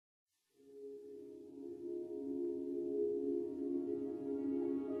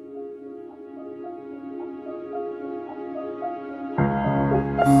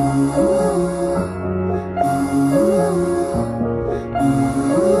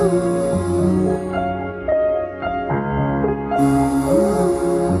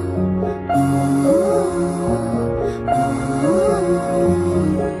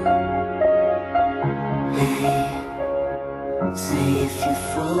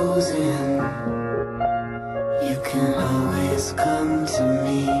come to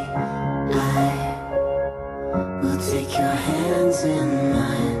me, I will take your hands in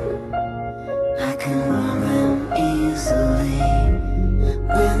mine. I can warm them easily.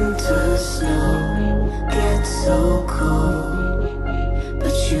 Winter snow gets so cold,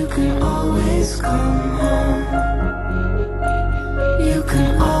 but you can always come home. You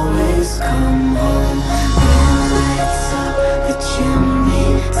can always come home. Rain lights up the chimney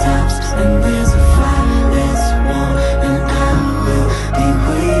tops, and there's a fire that's warm, and I will be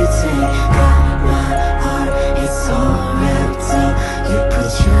waiting. Got my heart, it's all wrapped up. You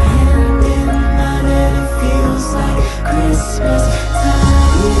put your hand in mine, and it feels like Christmas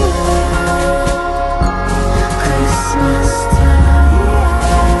time. Christmas time.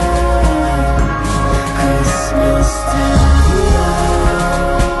 Christmas time.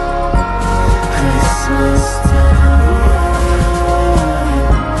 Christmas time.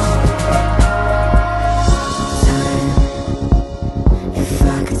 If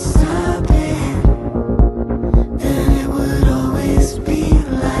I could stop it, then it would always be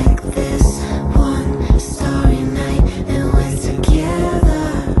like this. One starry night, and we're together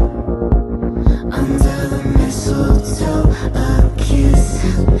under the mistletoe, a kiss.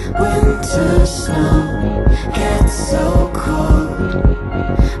 Winter snow gets so cold,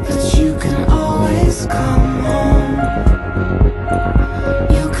 but you can always come home.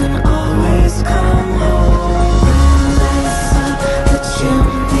 You can always come home. Lights up the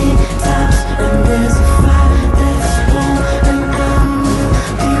chimney tops, and there's a fire that's warm, and I will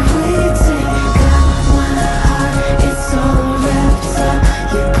be waiting. Got my heart, it's all wrapped up.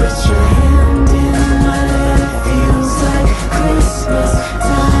 You put your hand in mine, and it feels like Christmas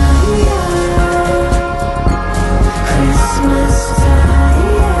time. Christmas time.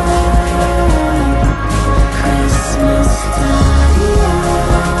 Christmas time.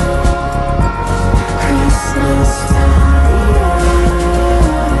 Christmas time.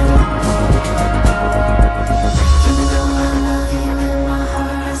 You know I love you in my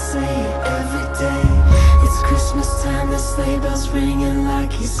heart, I say it every day. It's Christmas time, the sleigh bells ringing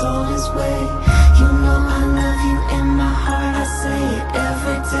like he's on his way. You know I love you in my heart, I say it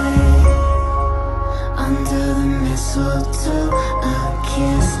every day. Under the mistletoe, a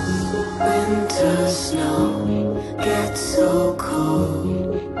kiss. Winter snow gets so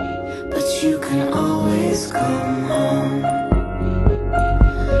cold, but you can always come home.